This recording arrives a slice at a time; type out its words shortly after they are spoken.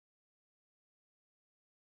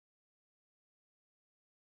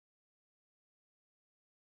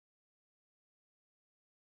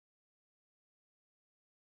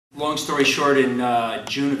Long story short, in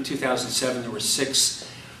June of 2007, there were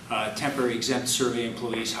 6 temporary exempt survey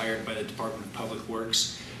employees hired by the Department of Public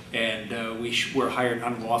Works, and we were hired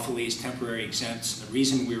unlawfully as temporary exempts. The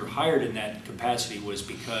reason we were hired in that capacity was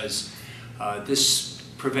because this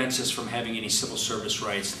prevents us from having any civil service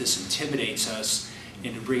rights. This intimidates us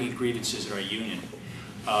into bringing grievances at our union.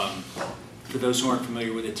 For those who aren't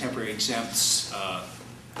familiar with it, temporary exempts,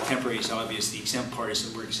 temporary is obvious. The exempt part is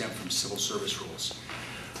that we're exempt from civil service rules.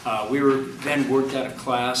 We were then worked out of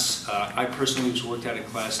class. I personally was worked out of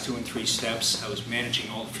class 2 and 3 steps. I was managing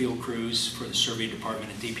all the field crews for the survey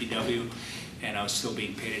department at DPW, and I was still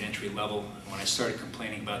being paid at entry level. When I started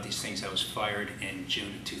complaining about these things, I was fired in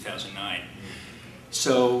June of 2009.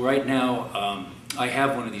 So right now, I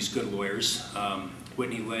have one of these good lawyers.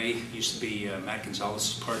 Whitney Lay used to be Matt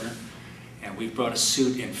Gonzalez's partner, and we've brought a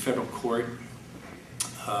suit in federal court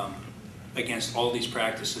against all these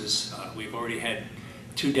practices. We've already had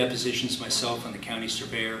 2 depositions, myself and the county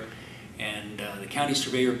surveyor, and the county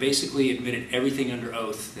surveyor basically admitted everything under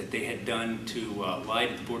oath that they had done to lie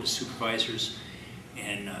to the Board of Supervisors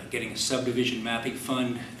and getting a subdivision mapping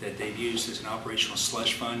fund that they've used as an operational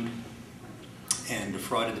slush fund and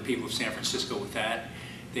defrauded the people of San Francisco with that.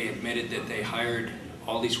 They admitted that they hired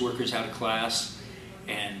all these workers out of class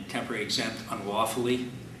and temporary exempt unlawfully.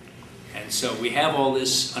 And so we have all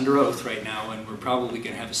this under oath right now, and we're probably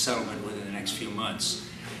going to have a settlement within the next few months.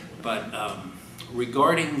 But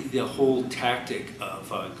regarding the whole tactic of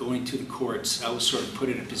going to the courts, I was sort of put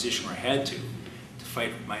in a position where I had to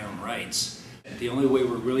fight for my own rights. The only way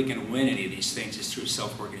we're really going to win any of these things is through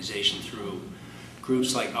self-organization, through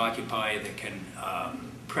groups like Occupy that can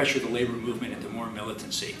pressure the labor movement into more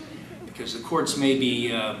militancy. Because the courts may be,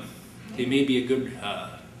 they may be a good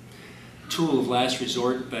tool of last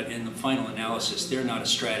resort, but in the final analysis, they're not a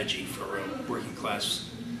strategy for working class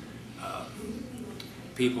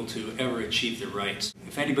people to ever achieve their rights.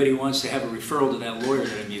 If anybody wants to have a referral to that lawyer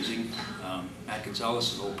that I'm using, Matt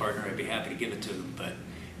Gonzalez's old partner, I'd be happy to give it to them. But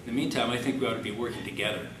in the meantime, I think we ought to be working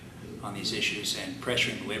together on these issues and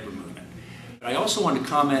pressuring the labor movement. But I also want to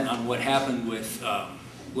comment on what happened with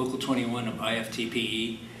Local 21 of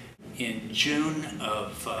IFPTE in June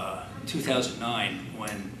of 2009,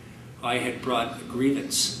 when I had brought a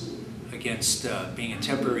grievance against being a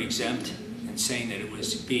temporary exempt and saying that it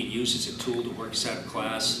was being used as a tool to work us out of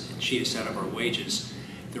class and cheat us out of our wages.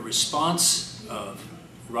 The response of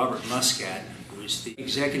Robert Muscat, who is the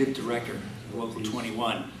executive director of Local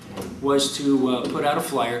 21, was to put out a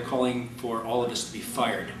flyer calling for all of us to be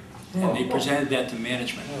fired. And they presented that to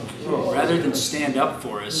management. Rather than stand up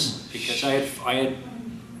for us, because I had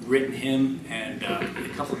written him and a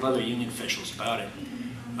couple of other union officials about it,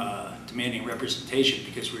 demanding representation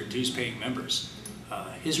because we were dues-paying members.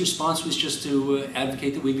 His response was just to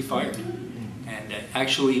advocate that we be fired, and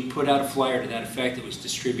actually put out a flyer to that effect that was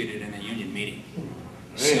distributed in a union meeting.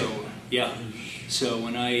 So, yeah. So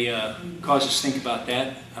when I caused us to think about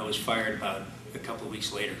that, I was fired about a couple of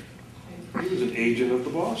weeks later. He was an agent of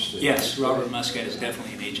the boss then. Yes, Robert Muscat is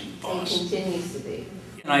definitely an agent of the boss. And continues to be.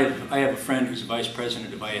 And I have a friend who's the vice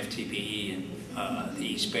president of IFPTE in the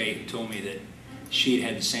East Bay who told me that she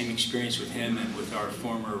had the same experience with him and with our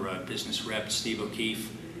former business rep, Steve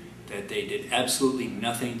O'Keefe, that they did absolutely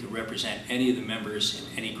nothing to represent any of the members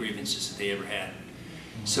in any grievances that they ever had.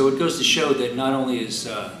 So it goes to show that not only is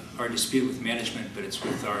our dispute with management, but it's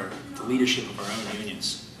with the leadership of our own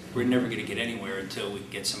unions. We're never going to get anywhere until we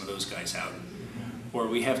get some of those guys out. Or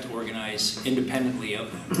we have to organize independently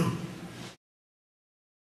of them.